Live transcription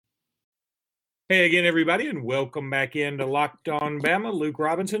Hey again, everybody, and welcome back into Locked On Bama. Luke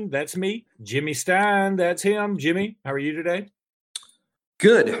Robinson, that's me. Jimmy Stein, that's him. Jimmy, how are you today?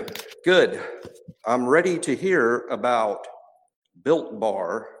 Good. I'm ready to hear about Built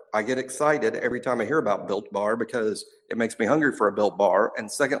Bar. I get excited every time I hear about Built Bar because it makes me hungry for a Built Bar.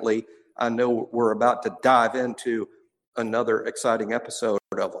 And secondly, I know we're about to dive into another exciting episode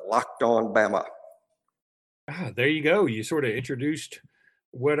of Locked On Bama. There you go. You sort of introduced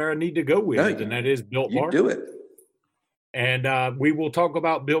what I need to go with, and that is Built Bar. You do it. And we will talk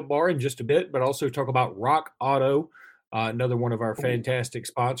about Built Bar in just a bit, but also talk about Rock Auto, another one of our fantastic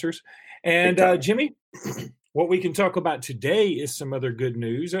sponsors. And Jimmy, what we can talk about today is some other good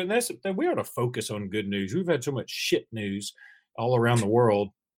news, and that's that we ought to focus on good news. We've had so much shit news all around the world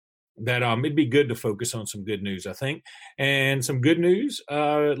that it'd be good to focus on some good news, I think. And some good news,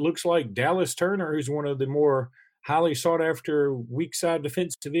 it looks like Dallas Turner, who's one of the more highly sought-after weak-side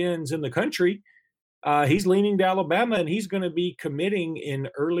defensive ends in the country, he's leaning to Alabama, and he's going to be committing in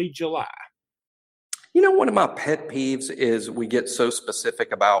early July. You know, one of my pet peeves is we get so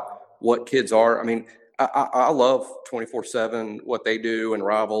specific about what kids are. I mean, I love 24/7, what they do, and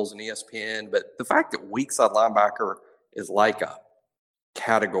Rivals and ESPN, but the fact that weak side linebacker is like a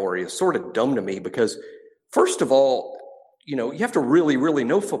category is sort of dumb to me because, first of all, you know, you have to really, really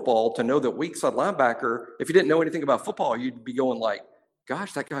know football to know that weak side linebacker, if you didn't know anything about football, you'd be going like,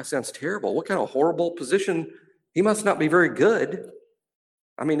 gosh, that guy sounds terrible. What kind of horrible position? He must not be very good.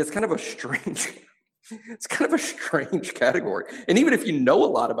 I mean, it's kind of a strange category. And even if you know a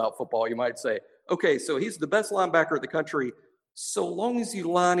lot about football, you might say, okay, so he's the best linebacker in the country so long as you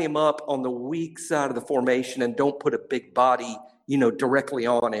line him up on the weak side of the formation and don't put a big body, you know, directly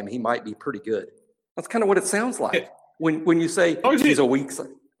on him, he might be pretty good. That's kind of what it sounds like when you say he's a weak side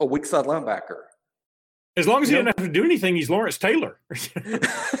linebacker. As long as he doesn't have to do anything, he's Lawrence Taylor.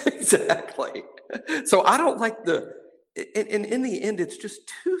 Exactly. So I don't like in the end, it's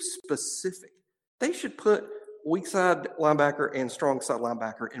just too specific. They should put weak side linebacker and strong side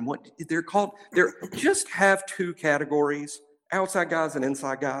linebacker in what they're called. They're just have two categories, outside guys and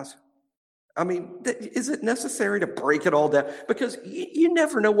inside guys. I mean, is it necessary to break it all down? Because you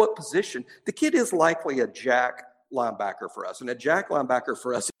never know what position. The kid is likely a jack linebacker for us, and a jack linebacker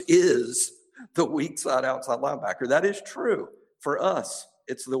for us is the weak side outside linebacker. That is true. For us,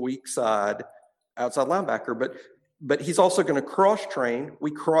 it's the weak side outside linebacker, but he's also going to cross-train.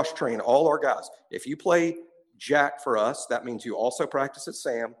 We cross-train all our guys. If you play Jack for us, that means you also practice at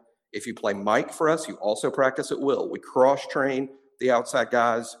Sam. If you play Mike for us, you also practice at Will. We cross-train the outside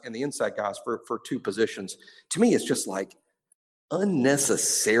guys and the inside guys for two positions. To me, it's just like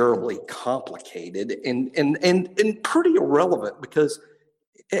unnecessarily complicated and pretty irrelevant because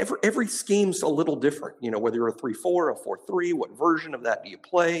every scheme's a little different. You know, whether you're a 3-4, a 4-3, what version of that do you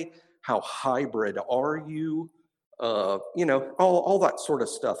play? How hybrid are you? You know, all that sort of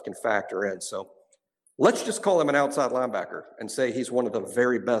stuff can factor in. So let's just call him an outside linebacker and say he's one of the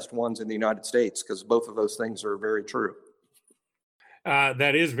very best ones in the United States because both of those things are very true.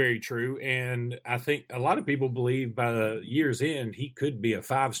 That is very true. And I think a lot of people believe by the year's end, he could be a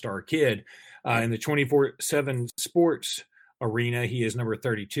 5-star kid. In the 24/7 sports arena, he is number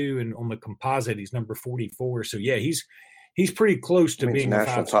 32. And on the composite, he's number 44. So, yeah, he's pretty close to being a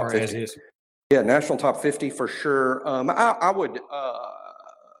 5-star as is. Yeah, national top 50 for sure. I would,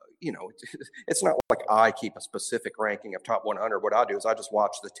 you know, it's not like I keep a specific ranking of top 100. What I do is I just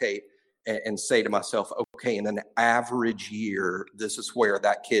watch the tape and say to myself, okay, in an average year, this is where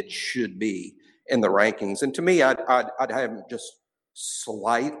that kid should be in the rankings. And to me, I'd have him just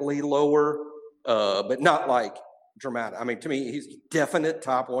slightly lower, but not like dramatic. I mean, to me, he's definite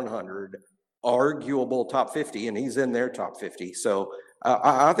top 100, arguable top 50, and he's in their top 50. So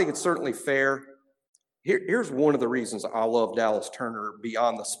I think it's certainly fair. Here's one of the reasons I love Dallas Turner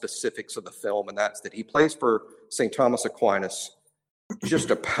beyond the specifics of the film, and that's that he plays for St. Thomas Aquinas,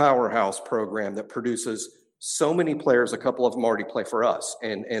 just a powerhouse program that produces so many players. A couple of them already play for us,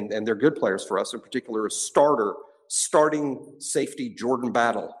 and they're good players for us. In particular, starting safety Jordan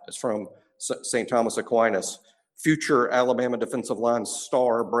Battle is from St. Thomas Aquinas. Future Alabama defensive line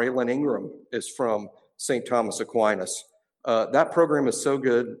star Braylon Ingram is from St. Thomas Aquinas. That program is so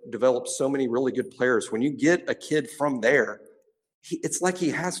good, develops so many really good players. When you get a kid from there, it's like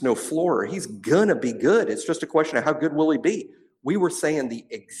he has no floor. He's going to be good. It's just a question of how good will he be. We were saying the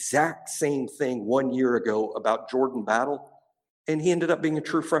exact same thing 1 year ago about Jordan Battle, and he ended up being a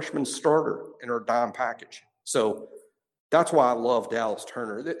true freshman starter in our dime package. So that's why I love Dallas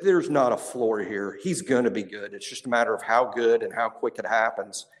Turner. There's not a floor here. He's going to be good. It's just a matter of how good and how quick it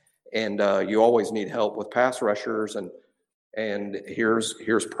happens. And you always need help with pass rushers. And And here's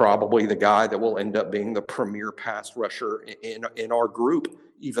probably the guy that will end up being the premier pass rusher in our group,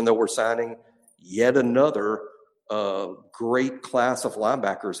 even though we're signing yet another great class of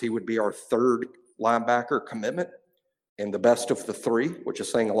linebackers. He would be our third linebacker commitment and the best of the three, which is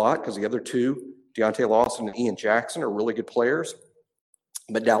saying a lot because the other two, Deontay Lawson and Ian Jackson, are really good players.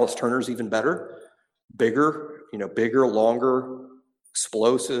 But Dallas Turner's even better, bigger, longer,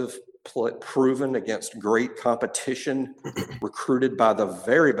 explosive, proven against great competition, recruited by the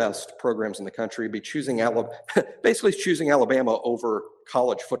very best programs in the country. Be choosing basically choosing Alabama over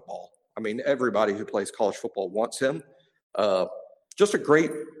college football. I mean, everybody who plays college football wants him. Just a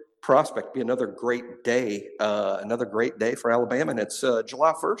great prospect. Be another great day for Alabama, and it's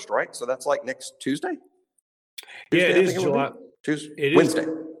July 1st, right? So that's like next Tuesday. Yeah, it is July. Tuesday, Wednesday.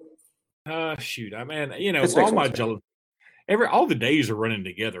 Shoot, I mean, all the days are running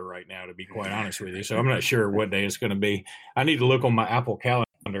together right now, to be quite honest with you. So I'm not sure what day it's going to be. I need to look on my Apple calendar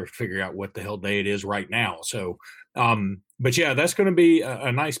to figure out what the hell day it is right now. So, but yeah, that's going to be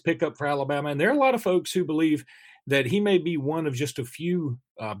a nice pickup for Alabama. And there are a lot of folks who believe that he may be one of just a few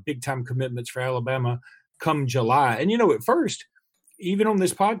big time commitments for Alabama come July. And, at first, even on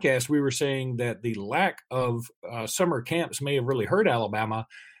this podcast, we were saying that the lack of summer camps may have really hurt Alabama.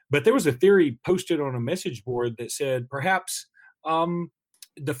 But there was a theory posted on a message board that said perhaps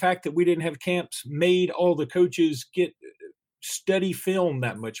the fact that we didn't have camps made all the coaches study film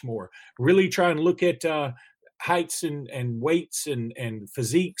that much more, really try and look at heights and weights and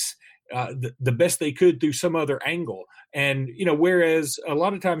physiques the best they could through some other angle. And, whereas a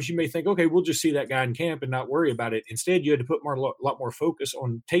lot of times you may think, okay, we'll just see that guy in camp and not worry about it. Instead, you had to put a lot more focus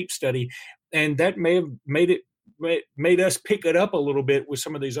on tape study. And that may have made us pick it up a little bit with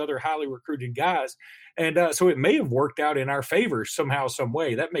some of these other highly recruited guys. And so it may have worked out in our favor somehow, some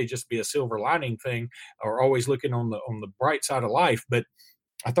way. That may just be a silver lining thing, or always looking on the bright side of life. But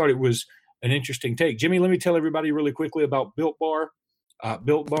I thought it was an interesting take. Jimmy, let me tell everybody really quickly about Built Bar.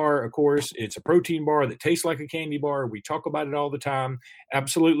 Built Bar, of course, it's a protein bar that tastes like a candy bar. We talk about it all the time.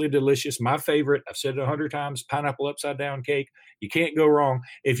 Absolutely delicious. My favorite, I've said it 100 times, pineapple upside down cake. You can't go wrong.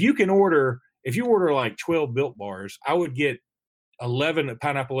 If you order like 12 Built Bars, I would get 11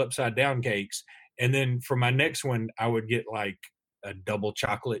 pineapple upside down cakes. And then for my next one, I would get like a double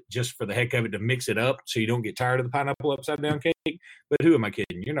chocolate just for the heck of it to mix it up so you don't get tired of the pineapple upside down cake. But who am I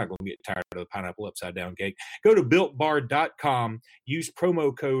kidding? You're not going to get tired of the pineapple upside down cake. Go to BuiltBar.com, use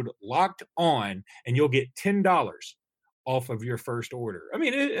promo code LOCKEDON, and you'll get $10 off of your first order. I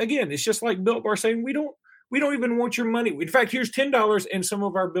mean, again, it's just like Built Bar saying we don't even want your money. In fact, here's $10 in some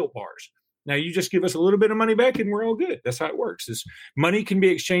of our Built Bars. Now, you just give us a little bit of money back and we're all good. That's how it works. This money can be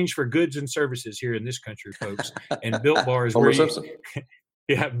exchanged for goods and services here in this country, folks. And Built Bar is where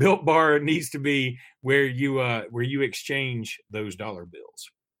Built Bar needs to be where you exchange those dollar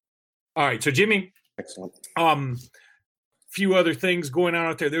bills. All right. So, Jimmy. Excellent. Few other things going on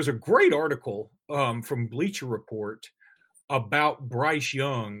out there. There's a great article from Bleacher Report about Bryce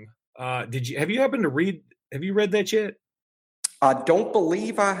Young. Have you read that yet? I don't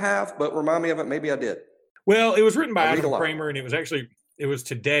believe I have, but remind me of it. Maybe I did. Well, it was written by Adam Kramer, and it was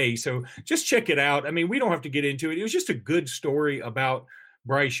today. So just check it out. I mean, we don't have to get into it. It was just a good story about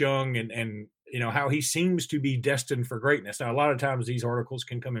Bryce Young and how he seems to be destined for greatness. Now, a lot of times these articles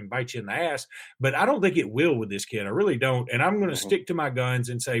can come and bite you in the ass, but I don't think it will with this kid. I really don't. And I'm going to stick to my guns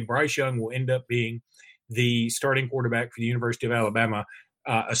and say Bryce Young will end up being the starting quarterback for the University of Alabama,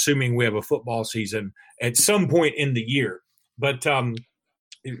 assuming we have a football season at some point in the year. But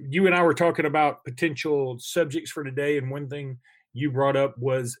you and I were talking about potential subjects for today, and one thing you brought up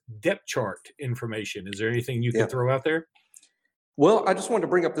was depth chart information. Is there anything you can throw out there? Well, I just wanted to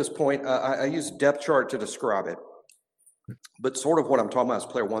bring up this point. I use depth chart to describe it, but sort of what I'm talking about is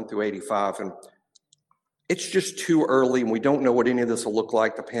player 1 through 85, and it's just too early, and we don't know what any of this will look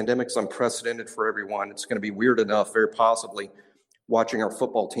like. The pandemic's unprecedented for everyone. It's going to be weird enough, very possibly, watching our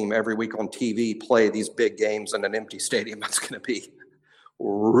football team every week on TV play these big games in an empty stadium. That's going to be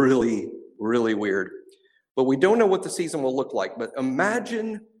really, really weird. But we don't know what the season will look like. But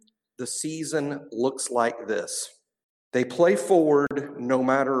imagine the season looks like this. They play forward no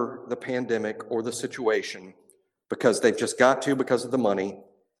matter the pandemic or the situation because they've just got to because of the money.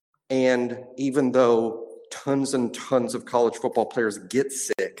 And even though tons and tons of college football players get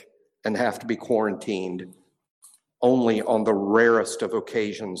sick and have to be quarantined, only on the rarest of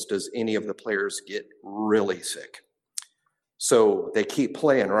occasions does any of the players get really sick. So they keep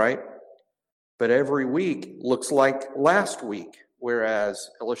playing, right? But every week looks like last week,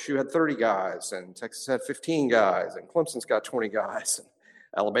 whereas LSU had 30 guys and Texas had 15 guys and Clemson's got 20 guys.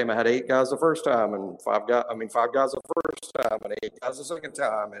 Alabama had 8 guys the first time and 5 guys the first time and 8 guys the second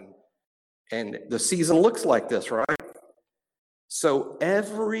time. And the season looks like this, right? So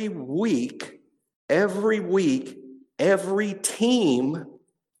every week, every team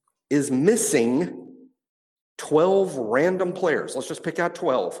is missing 12 random players. Let's just pick out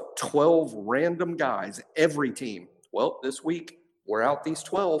 12 random guys, every team. Well, this week we're out these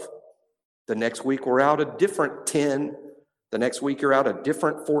 12. The next week we're out a different 10. The next week you're out a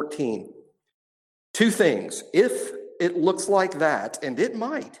different 14. 2 things. If it looks like that, and it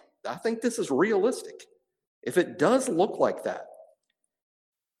might, I think this is realistic. If it does look like that,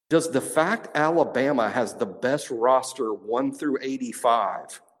 does the fact Alabama has the best roster 1 through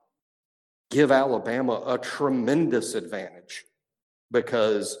 85 give Alabama a tremendous advantage?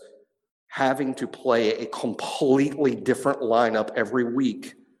 Because having to play a completely different lineup every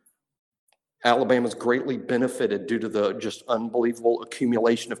week, Alabama's greatly benefited due to the just unbelievable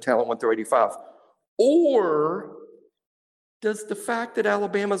accumulation of talent 1 through 85. Or does the fact that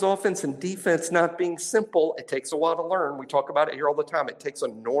Alabama's offense and defense not being simple, it takes a while to learn. We talk about it here all the time. It takes a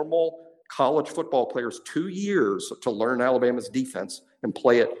normal college football player's 2 years to learn Alabama's defense and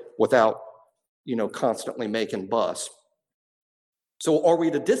play it without, constantly making busts. So are we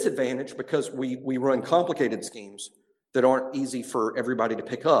at a disadvantage because we run complicated schemes that aren't easy for everybody to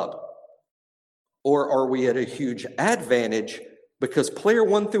pick up? Or are we at a huge advantage because player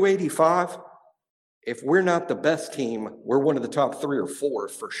 1 through 85, if we're not the best team, we're one of the top 3 or 4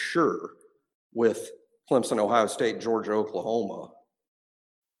 for sure with Clemson, Ohio State, Georgia, Oklahoma.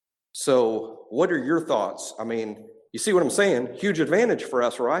 So what are your thoughts? I mean, you see what I'm saying? Huge advantage for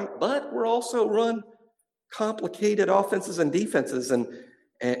us, right? But we're also run complicated offenses and defenses, and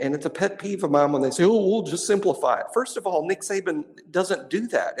it's a pet peeve of mine when they say, oh, we'll just simplify it. First of all, Nick Saban doesn't do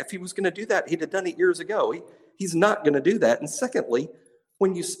that. If he was going to do that, he'd have done it years ago. He's not going to do that. And secondly,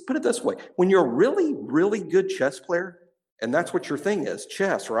 when you put it this way, when you're a really, really good chess player, and that's what your thing is,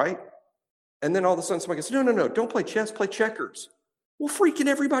 chess, right? And then all of a sudden somebody goes, no, don't play chess, play checkers. Well, freaking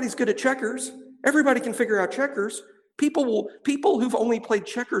everybody's good at checkers. Everybody can figure out checkers. People who've only played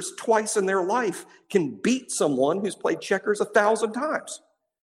checkers twice in their life can beat someone who's played checkers 1,000 times.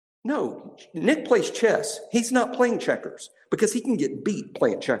 No, Nick plays chess. He's not playing checkers because he can get beat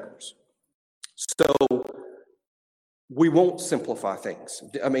playing checkers. So we won't simplify things.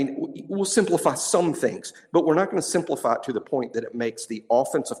 I mean, we'll simplify some things, but we're not going to simplify it to the point that it makes the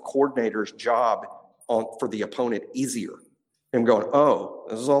offensive coordinator's job for the opponent easier. Him going, oh,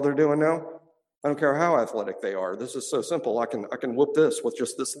 this is all they're doing now? I don't care how athletic they are. This is so simple. I can whoop this with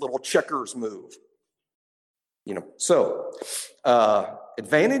just this little checkers move. So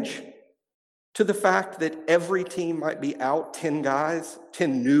advantage to the fact that every team might be out 10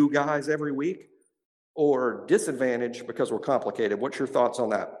 new guys every week, or disadvantage because we're complicated. What's your thoughts on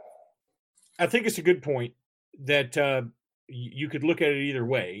that? I think it's a good point that you could look at it either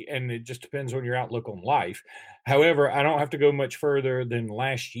way, and it just depends on your outlook on life. However, I don't have to go much further than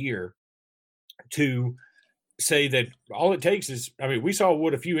last year to say that all it takes is, we saw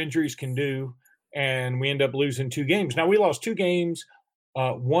what a few injuries can do, and we end up losing 2 games. Now, we lost 2 games,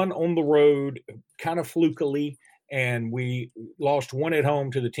 one on the road, kind of flukily, and we lost 1 at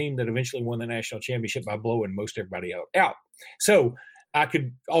home to the team that eventually won the national championship by blowing most everybody out. So I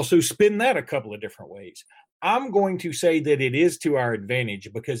could also spin that a couple of different ways. I'm going to say that it is to our advantage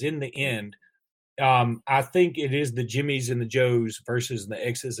because in the end, I think it is the Jimmies and the Joes versus the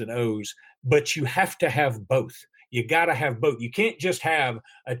X's and O's, but you have to have both. You got to have both. You can't just have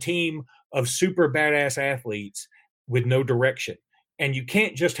a team of super badass athletes with no direction. And you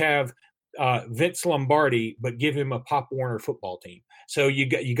can't just have Vince Lombardi, but give him a Pop Warner football team. So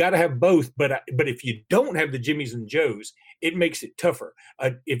you got to have both. But if you don't have the Jimmies and Joes, it makes it tougher.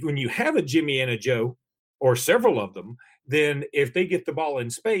 When you have a Jimmy and a Joe, or several of them, then if they get the ball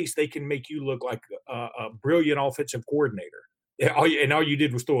in space, they can make you look like a brilliant offensive coordinator. All you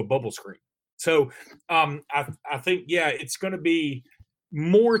did was throw a bubble screen. So I think, it's going to be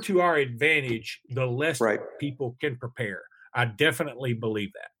more to our advantage the less people can prepare. I definitely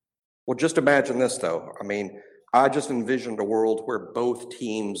believe that. Well, just imagine this, though. I just envisioned a world where both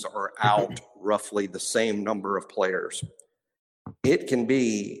teams are out roughly the same number of players. It can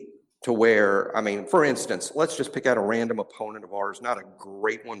be to where, for instance, let's just pick out a random opponent of ours, not a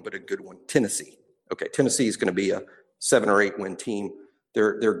great one, but a good one, Tennessee. Okay, Tennessee is going to be a 7 or 8 win team.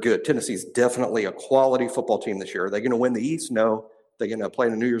 They're good. Tennessee's definitely a quality football team this year. Are they going to win the East? No. They're going to play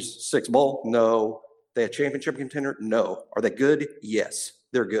in the New Year's Six Bowl? No. They a championship contender? No. Are they good? Yes,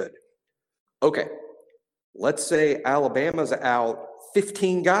 they're good. Okay, let's say Alabama's out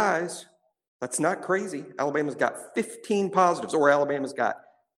 15 guys. That's not crazy. Alabama's got 15 positives, or Alabama's got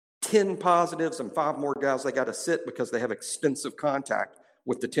 10 positives and 5 more guys they got to sit because they have extensive contact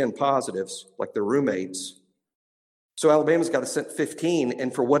with the 10 positives, like their roommates. So Alabama's got to sit 15,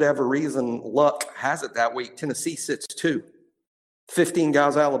 and for whatever reason, luck has it that week, Tennessee sits 2. 15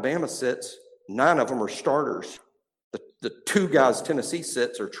 guys Alabama sits, 9 of them are starters. The 2 guys Tennessee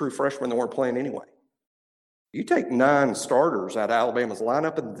sits are true freshmen that weren't playing anyway. You take 9 starters out of Alabama's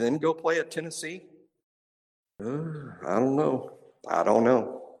lineup and then go play at Tennessee? I don't know. I don't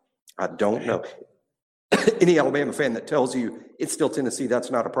know. Any Alabama fan that tells you it's still Tennessee,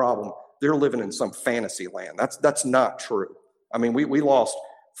 that's not a problem, they're living in some fantasy land. That's not true. I mean, we lost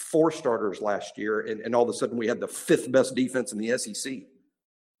 4 starters last year, and all of a sudden we had the 5th best defense in the SEC.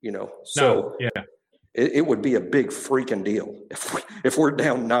 So yeah. It would be a big freaking deal if we're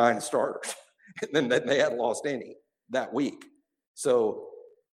down 9 starters and then they hadn't lost any that week. So,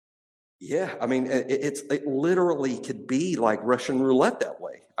 yeah, I mean, it literally could be like Russian roulette that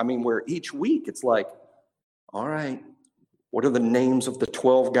way. I mean, where each week it's like, all right, what are the names of the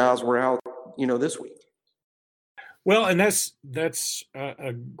 12 guys we're out, this week? Well, and that's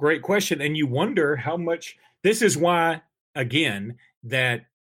a great question. And you wonder how much – this is why, again, that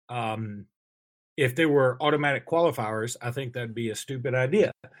if there were automatic qualifiers, I think that'd be a stupid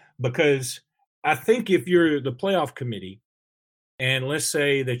idea. Because I think if you're the playoff committee, and let's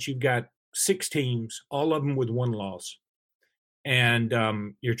say that you've got 6 teams, all of them with 1 loss, and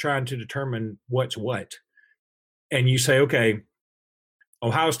you're trying to determine what's what, and you say, okay,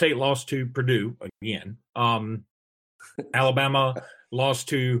 Ohio State lost to Purdue again. Alabama lost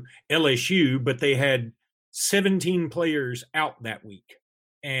to LSU, but they had 17 players out that week.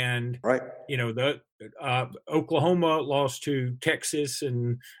 And, right. Oklahoma lost to Texas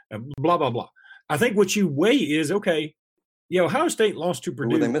and blah, blah, blah. I think what you weigh is, okay, Ohio State lost to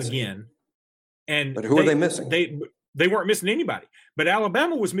Purdue again. But who are they missing? They weren't missing anybody. But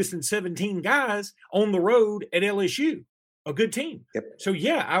Alabama was missing 17 guys on the road at LSU, a good team. Yep. So,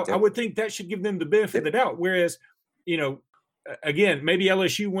 I would think that should give them the benefit of the doubt. Whereas, again, maybe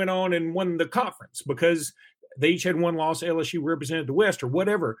LSU went on and won the conference because they each had 1 loss. LSU represented the West or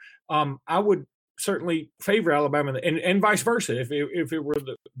whatever. I would certainly favor Alabama and vice versa. If it were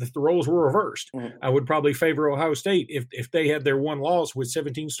the roles were reversed, I would probably favor Ohio State if they had their 1 loss with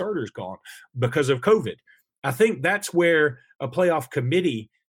 17 starters gone because of COVID. I think that's where a playoff committee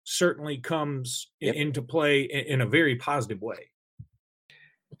certainly comes into play in a very positive way.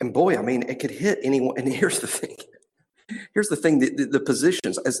 And boy, I mean, it could hit anyone. And here's the thing. The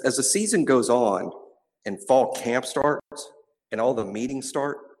positions, as the season goes on and fall camp starts and all the meetings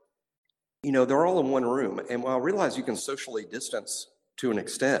start, they're all in one room. And while I realize you can socially distance to an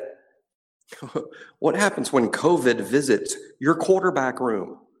extent, what happens when COVID visits your quarterback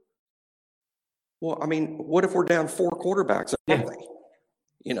room? Well, I mean, what if we're down 4 quarterbacks? That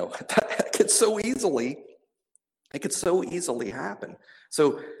could so easily happen.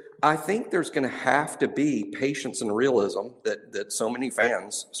 So I think there's going to have to be patience and realism that so many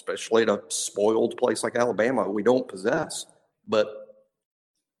fans, especially at a spoiled place like Alabama, we don't possess. But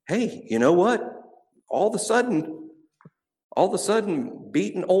hey, you know what? All of a sudden,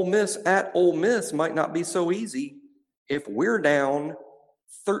 beating Ole Miss at Ole Miss might not be so easy if we're down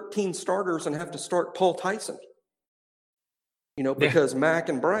 13 starters and have to start Paul Tyson. Because Mac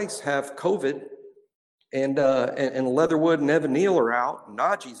and Bryce have COVID. And Leatherwood and Evan Neal are out.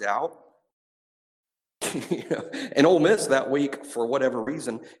 Najee's out. And Ole Miss that week, for whatever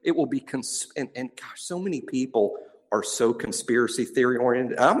reason, it will be and gosh, so many people are so conspiracy theory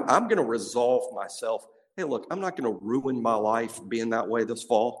oriented. I'm going to resolve myself. Hey, look, I'm not going to ruin my life being that way this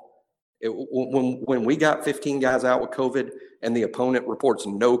fall. When we got 15 guys out with COVID and the opponent reports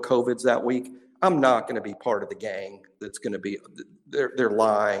no COVIDs that week, I'm not going to be part of the gang that's going to be. They're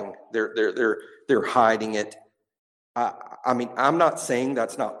lying. They're hiding it. I mean, I'm not saying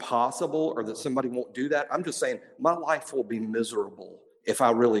that's not possible or that somebody won't do that. I'm just saying my life will be miserable if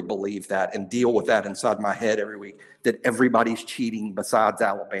I really believe that and deal with that inside my head every week, that everybody's cheating besides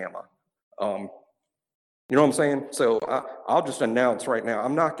Alabama. You know what I'm saying? So I'll just announce right now,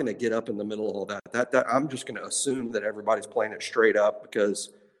 I'm not going to get up in the middle of that. I'm just going to assume that everybody's playing it straight up because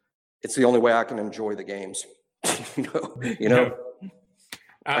it's the only way I can enjoy the games. I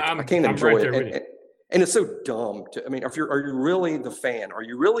can't enjoy it. And it's so dumb. I mean, are you really the fan? Are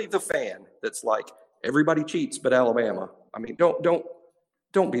you really the fan that's like everybody cheats but Alabama? I mean,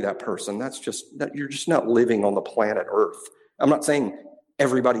 don't be that person. That you're just not living on the planet Earth. I'm not saying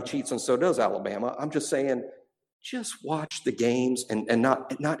everybody cheats and so does Alabama. I'm just saying, just watch the games and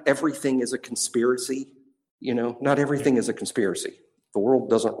not everything is a conspiracy. Not everything is a conspiracy. The world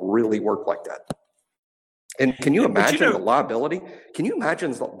doesn't really work like that. And can you imagine the liability? Can you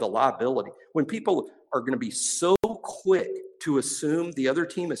imagine the liability when people are going to be so quick to assume the other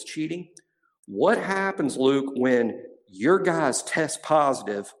team is cheating? What happens, Luke, when your guys test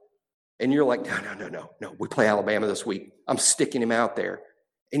positive and you're like, no, we play Alabama this week. I'm sticking him out there.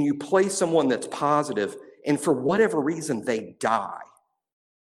 And you play someone that's positive, and for whatever reason, they die.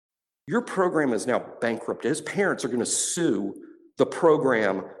 Your program is now bankrupt. His parents are going to sue the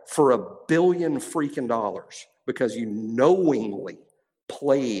program for $1 billion freaking because you knowingly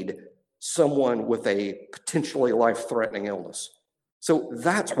played someone with a potentially life-threatening illness. So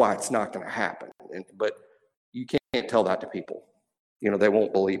that's why it's not going to happen. But you can't tell that to people. They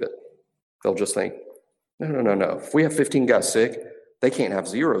won't believe it. They'll just think, no. If we have 15 guys sick, they can't have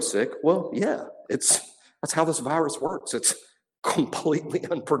 0 sick. Well, yeah, that's how this virus works. It's completely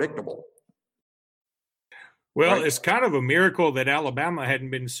unpredictable. Well, It's kind of a miracle that Alabama hadn't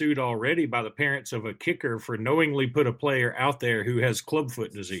been sued already by the parents of a kicker for knowingly put a player out there who has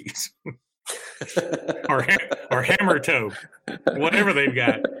clubfoot disease or hammer toe, whatever they've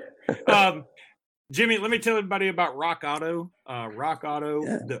got. Jimmy, let me tell everybody about Rock Auto. Rock Auto,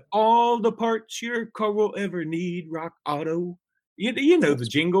 all the parts your car will ever need. Rock Auto. You know the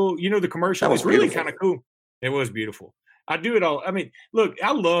jingle, the commercial. That was really kind of cool. It was beautiful. I do it all. I mean, look,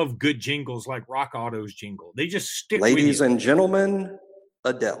 I love good jingles like Rock Auto's jingle. They just stick with you. Ladies and gentlemen,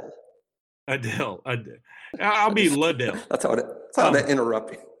 Adele. I'll be Liddell. That's how I'm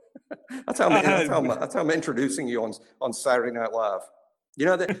interrupting. That's how I'm introducing you on Saturday Night Live.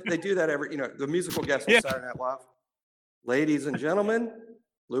 They do that every, the musical guest on Saturday Night Live. Ladies and gentlemen,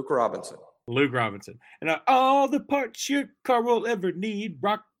 Luke Robinson. And all the parts your car will ever need,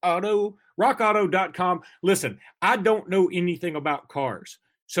 Rock Auto, rockauto.com. Listen, I don't know anything about cars,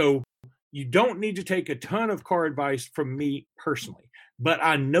 so you don't need to take a ton of car advice from me personally, but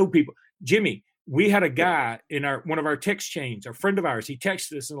I know people. Jimmy, we had a guy in one of our text chains, a friend of ours, he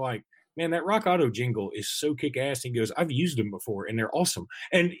texted us and like, man, that Rock Auto jingle is so kick-ass. He goes, I've used them before, and they're awesome.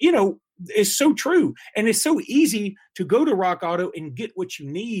 And, it's so true. And it's so easy to go to Rock Auto and get what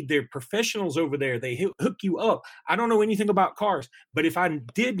you need. They're professionals over there. They hook you up. I don't know anything about cars, but if I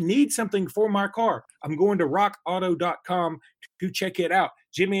did need something for my car, I'm going to rockauto.com to check it out.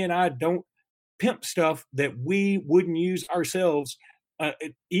 Jimmy and I don't pimp stuff that we wouldn't use ourselves,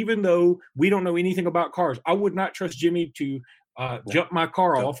 even though we don't know anything about cars. I would not trust Jimmy to jump my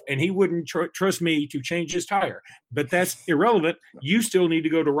car off, and he wouldn't trust me to change his tire. But that's irrelevant. You still need to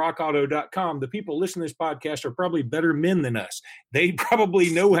go to rockauto.com. The people listening to this podcast are probably better men than us. They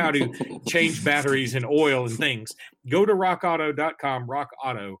probably know how to change batteries and oil and things. Go to rockauto.com,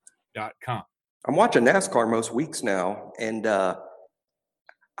 rockauto.com. I'm watching NASCAR most weeks now, and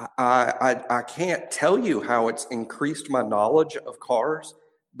I can't tell you how it's increased my knowledge of cars,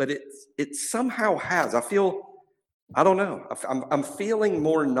 but it somehow has. I don't know. I'm feeling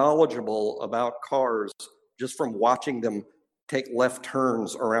more knowledgeable about cars just from watching them take left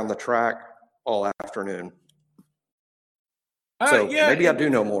turns around the track all afternoon. Maybe I do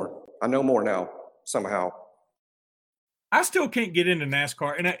know more. I know more now somehow. I still can't get into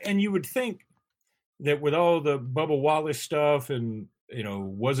NASCAR, and you would think that with all the Bubba Wallace stuff and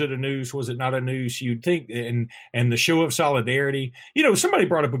was it a noose? Was it not a noose? You'd think, and the show of solidarity. Somebody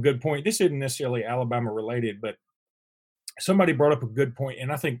brought up a good point. This isn't necessarily Alabama related, but somebody brought up a good point,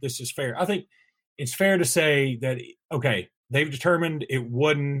 and I think this is fair. I think it's fair to say that, okay, they've determined it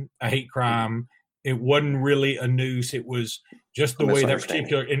wasn't a hate crime. It wasn't really a noose. It was just the way that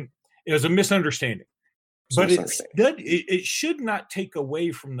particular – and it was a misunderstanding. But it should not take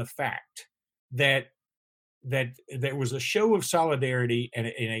away from the fact that there was a show of solidarity and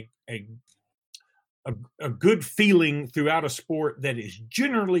a good feeling throughout a sport that is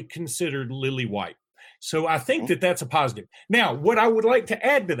generally considered lily white. So I think that's a positive. Now, what I would like to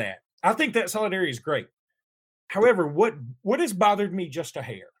add to that, I think that solidarity is great. However, what has bothered me just a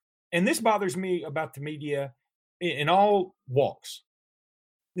hair, and this bothers me about the media in all walks,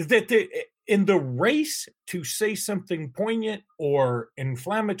 is that in the race to say something poignant or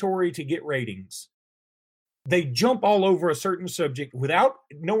inflammatory to get ratings, they jump all over a certain subject without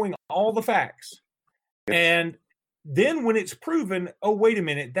knowing all the facts. And then when it's proven, oh, wait a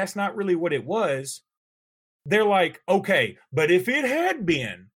minute, that's not really what it was, they're like, okay, but if it had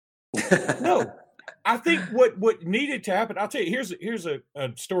been, no. I think what needed to happen, I'll tell you, here's a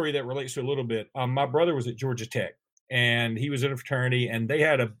story that relates to a little bit. My brother was at Georgia Tech, and he was in a fraternity, and they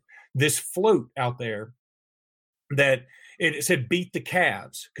had this float out there that it said beat the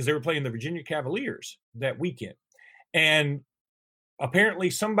Cavs because they were playing the Virginia Cavaliers that weekend. And apparently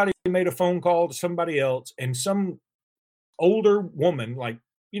somebody made a phone call to somebody else, and some older woman, like,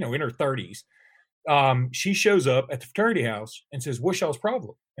 in her 30s. She shows up at the fraternity house and says, "What's y'all's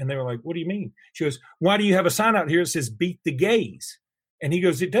problem?" And they were like, "What do you mean?" She goes, "Why do you have a sign out here that says beat the gays?" And he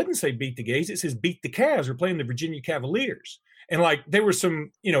goes, "It doesn't say beat the gays. It says beat the Cavs. We're playing the Virginia Cavaliers." And like, there was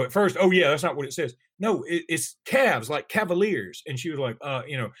some, at first, "Oh yeah, that's not what it says." No, it's Cavs, like Cavaliers. And she was like,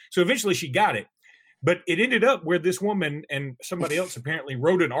 so eventually she got it. But it ended up where this woman and somebody else apparently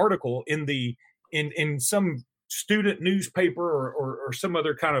wrote an article in some student newspaper or some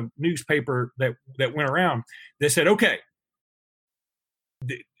other kind of newspaper that went around that said, okay,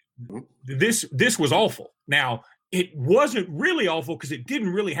 this was awful. Now, it wasn't really awful because it didn't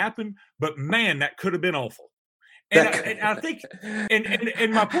really happen, but man, that could have been awful. And I think,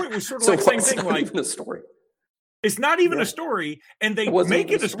 and my point was sort of like the same thing. Like, even a story. It's not even a story, and they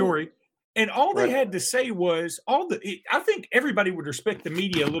make it a story. And all they had to say was I think everybody would respect the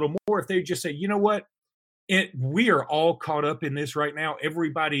media a little more if they just say, you know what, we are all caught up in this right now.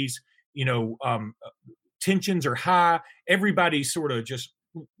 Everybody's, tensions are high. Everybody's sort of just,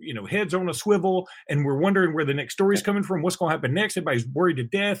 heads on a swivel, and we're wondering where the next story's coming from, what's going to happen next. Everybody's worried to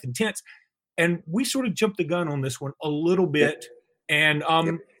death and tense. And we sort of jumped the gun on this one a little bit. And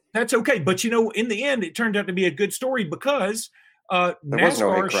that's okay. But, in the end, it turned out to be a good story because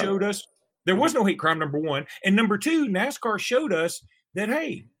NASCAR showed us there was no hate crime, number one. And number two, NASCAR showed us that,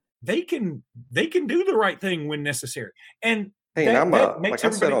 hey, they can do the right thing when necessary. And hey, like I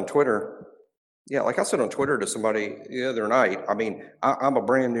said on Twitter, to somebody the other night, I mean, I'm a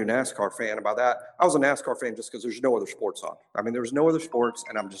brand new NASCAR fan. About that, I was a NASCAR fan just because there's no other sports on. I mean, there's no other sports,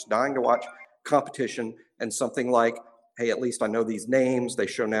 and I'm just dying to watch competition and something like, hey, at least I know these names. They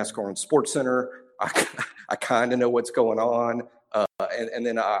show NASCAR on SportsCenter. I kind of know what's going on. And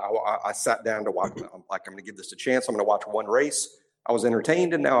then I sat down to watch. I'm going to give this a chance. I'm going to watch one race. I was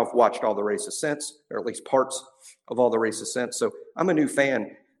entertained, and now I've watched all the races since, or at least parts of all the races since. So I'm a new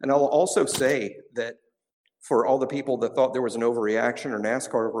fan. And I'll also say that for all the people that thought there was an overreaction or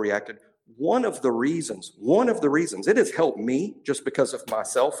NASCAR overreacted, one of the reasons, it has helped me just because of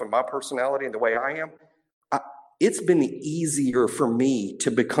myself and my personality and the way I am. It's been easier for me to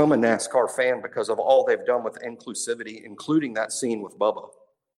become a NASCAR fan because of all they've done with inclusivity, including that scene with Bubba.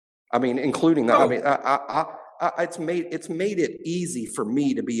 I mean, including that. I mean, it's made it easy for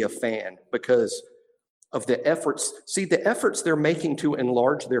me to be a fan because of the efforts. See, the efforts they're making to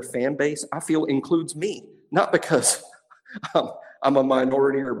enlarge their fan base, I feel includes me, not because I'm a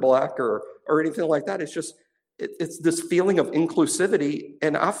minority or black or anything like that. It's just, it's this feeling of inclusivity,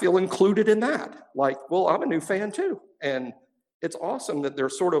 and I feel included in that. Like, well, I'm a new fan too. And it's awesome that they're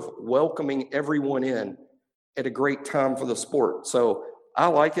sort of welcoming everyone in at a great time for the sport. So I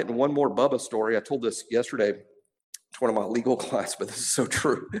like it. And one more Bubba story. I told this yesterday to one of my legal class, but this is so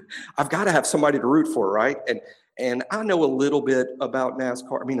true. I've got to have somebody to root for, right? And I know a little bit about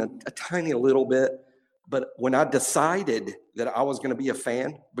NASCAR. I mean, a tiny little bit. But when I decided that I was going to be a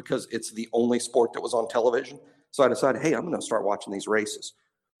fan because it's the only sport that was on television, so I decided, hey, I'm going to start watching these races.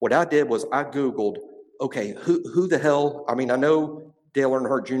 What I did was I Googled, okay, who the hell? I mean, I know Dale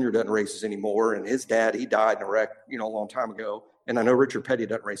Earnhardt Jr. doesn't race anymore, and his dad, he died in a wreck, a long time ago. And I know Richard Petty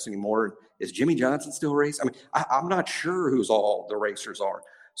doesn't race anymore. Is Jimmy Johnson still racing? I mean, I'm not sure who's all the racers are.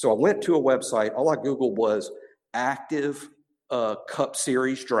 So I went to a website. All I Googled was active Cup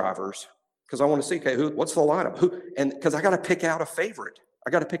Series drivers, because I want to see, okay, what's the lineup? And because I got to pick out a favorite.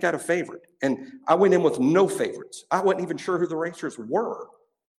 And I went in with no favorites. I wasn't even sure who the racers were.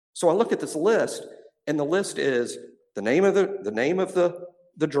 So I look at this list, and the list is the name of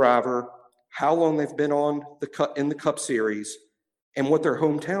the driver, how long they've been on in the Cup Series, and what their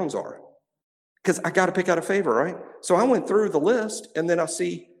hometowns are. Because I got to pick out a favorite, right? So I went through the list, and then I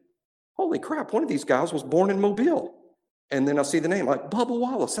see, holy crap, one of these guys was born in Mobile. And then I see the name, like Bubba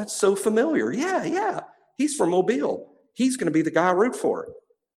Wallace. That's so familiar. Yeah. He's from Mobile. He's going to be the guy I root for.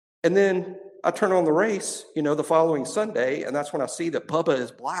 And then I turn on the race, the following Sunday, and that's when I see that Bubba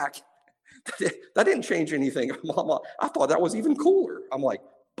is black. That didn't change anything. I thought that was even cooler. I'm like,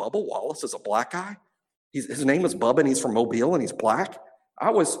 Bubba Wallace is a black guy? His name is Bubba, and he's from Mobile, and he's black? I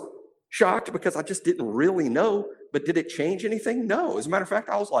was shocked because I just didn't really know. But did it change anything? No. As a matter of fact,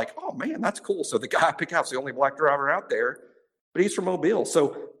 I was like, oh, man, that's cool. So the guy I pick out is the only black driver out there, but he's from Mobile.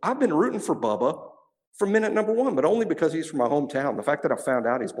 So I've been rooting for Bubba from minute number one, but only because he's from my hometown. The fact that I found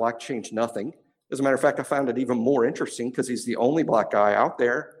out he's black changed nothing. As a matter of fact, I found it even more interesting because he's the only black guy out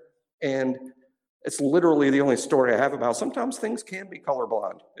there. And it's literally the only story I have about. Sometimes things can be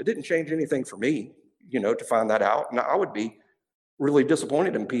colorblind. It didn't change anything for me, to find that out. And I would be really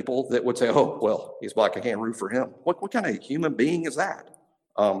disappointed in people that would say, oh, well, he's black, I can't root for him. What kind of human being is that?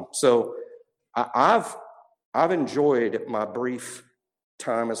 So I've I've enjoyed my brief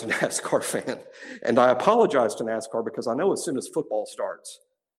time as a NASCAR fan, and I apologize to NASCAR because I know as soon as football starts,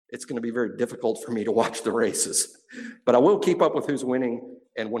 it's going to be very difficult for me to watch the races. But I will keep up with who's winning,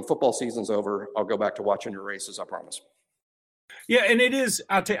 and when football season's over, I'll go back to watching your races, I promise. Yeah, and it is.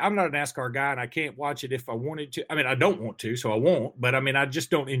 I'll tell you, I'm not a NASCAR guy, and I can't watch it if I wanted to. I mean, I don't want to, so I won't. But I mean, I just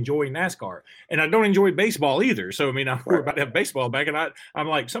don't enjoy NASCAR, and I don't enjoy baseball either. So I mean, I'm worried about to have baseball back, and I'm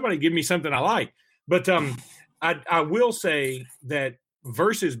like, somebody give me something I like. But I will say that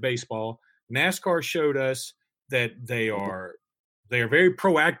versus baseball, NASCAR showed us that they are very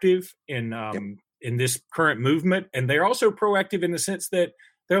proactive in this current movement, and they're also proactive in the sense that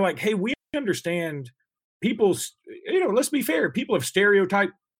they're like, hey, we understand people's, let's be fair, people have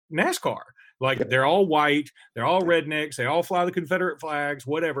stereotyped NASCAR. Like they're all white, they're all rednecks, they all fly the Confederate flags,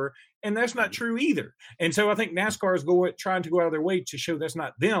 whatever. And that's not true either. And so I think NASCAR is trying to go out of their way to show that's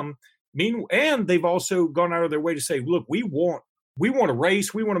not them. And they've also gone out of their way to say, look, we want a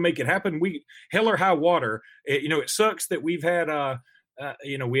race, we want to make it happen. We hell or high water. It sucks that we've had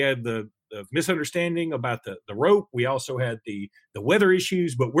we had the misunderstanding about the rope. We also had the weather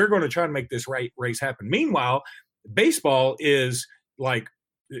issues, but we're going to try and make this race happen. Meanwhile, baseball is like,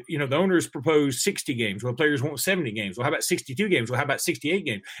 the owners propose 60 games. Well, players want 70 games. Well, how about 62 games? Well, how about 68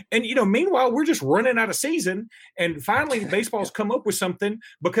 games? And, meanwhile, we're just running out of season. And finally, baseball's come up with something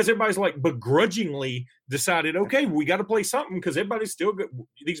because everybody's like begrudgingly decided, okay, we got to play something because everybody's still good.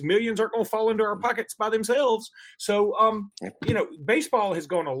 These millions aren't going to fall into our pockets by themselves. So, baseball has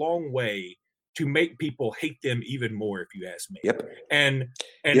gone a long way to make people hate them even more, if you ask me. Yep. And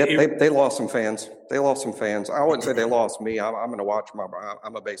they lost some fans. They lost some fans. I wouldn't say they lost me. I'm going to watch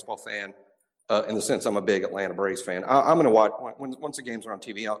I'm a baseball fan in the sense I'm a big Atlanta Braves fan. I'm going to watch once the games are on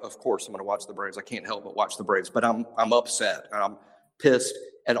TV. Of course, I'm going to watch the Braves. I can't help but watch the Braves. But I'm upset. I'm pissed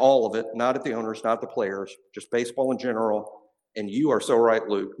at all of it. Not at the owners, not the players, just baseball in general. And you are so right,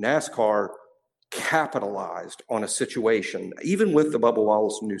 Luke. NASCAR capitalized on a situation, even with the Bubba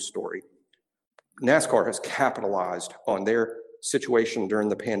Wallace news story. NASCAR has capitalized on their situation during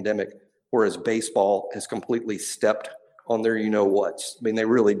the pandemic, whereas baseball has completely stepped on their you-know-whats. I mean, they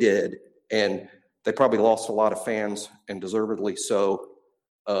really did. And they probably lost a lot of fans, and deservedly so,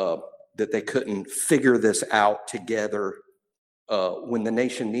 that they couldn't figure this out together when the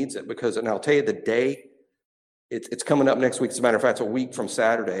nation needs it. Because, and I'll tell you, the day, it's coming up next week. As a matter of fact, it's a week from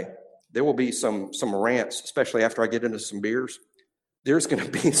Saturday. There will be some rants, especially after I get into some beers. There's going to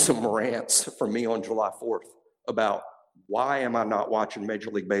be some rants from me on July 4th about why am I not watching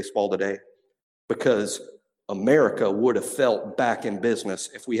Major League Baseball today? Because America would have felt back in business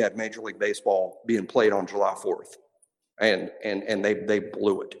if we had Major League Baseball being played on July 4th. And they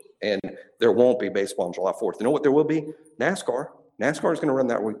blew it. And there won't be baseball on July 4th. You know what there will be? NASCAR. NASCAR is going to run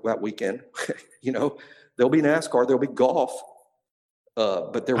that weekend. There'll be NASCAR. There'll be golf.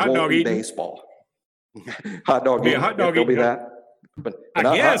 But there won't be baseball. Hot dog eating. There'll be that. But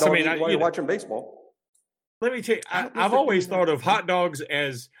I guess, while you're watching baseball. Let me tell you, I've always thought of hot dogs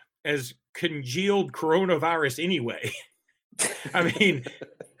as congealed coronavirus anyway. I mean,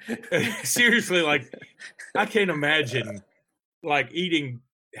 seriously, like, I can't imagine, like, eating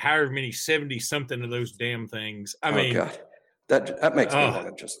however many 70-something of those damn things. I mean, God. That makes me want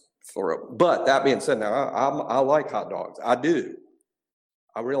to just throw up. But that being said, now, I like hot dogs. I do.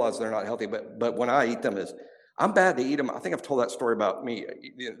 I realize they're not healthy, but when I eat them, I'm bad to eat them. I think I've told that story about me.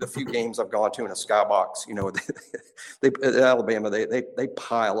 The few games I've gone to in a skybox, at Alabama, they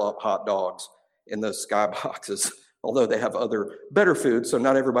pile up hot dogs in those skyboxes, although they have other better food. So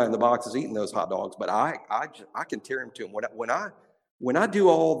not everybody in the box is eating those hot dogs, but I can tear them to them. When I do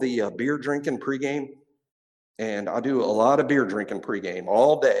all the beer drinking pregame, and I do a lot of beer drinking pregame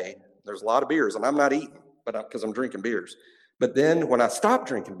all day, there's a lot of beers, and I'm not eating, but because I'm drinking beers. But then when I stop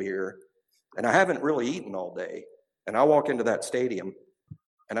drinking beer, and I haven't really eaten all day, and I walk into that stadium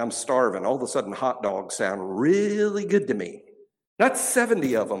and I'm starving, all of a sudden hot dogs sound really good to me. Not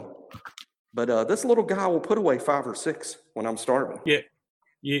 70 of them, but this little guy will put away 5 or 6 when I'm starving. Yeah,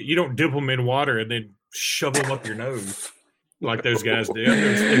 you don't dip them in water and then shove them up your nose like those guys do.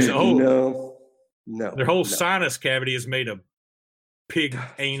 No. Their whole sinus cavity is made of pig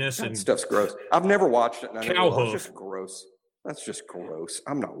anus that and stuff's gross. I've never watched it. Cow hoof. It's just gross. That's just gross.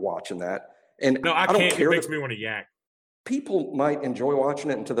 I'm not watching that. And no, I don't can't. care. It makes me want to yak. People might enjoy watching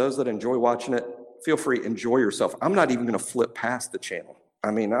it, and to those that enjoy watching it, feel free, enjoy yourself. I'm not even going to flip past the channel.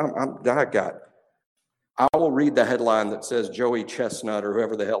 I mean, I will read the headline that says Joey Chestnut or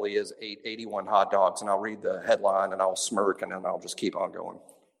whoever the hell he is ate 81 hot dogs, and I'll read the headline and I'll smirk, and then I'll just keep on going.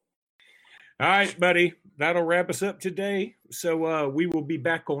 All right, buddy. That'll wrap us up today. So we will be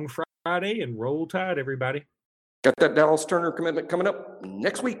back on Friday, and roll tide, everybody. Got that Dallas Turner commitment coming up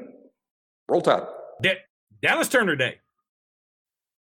next week. Roll Tide. Dallas Turner Day.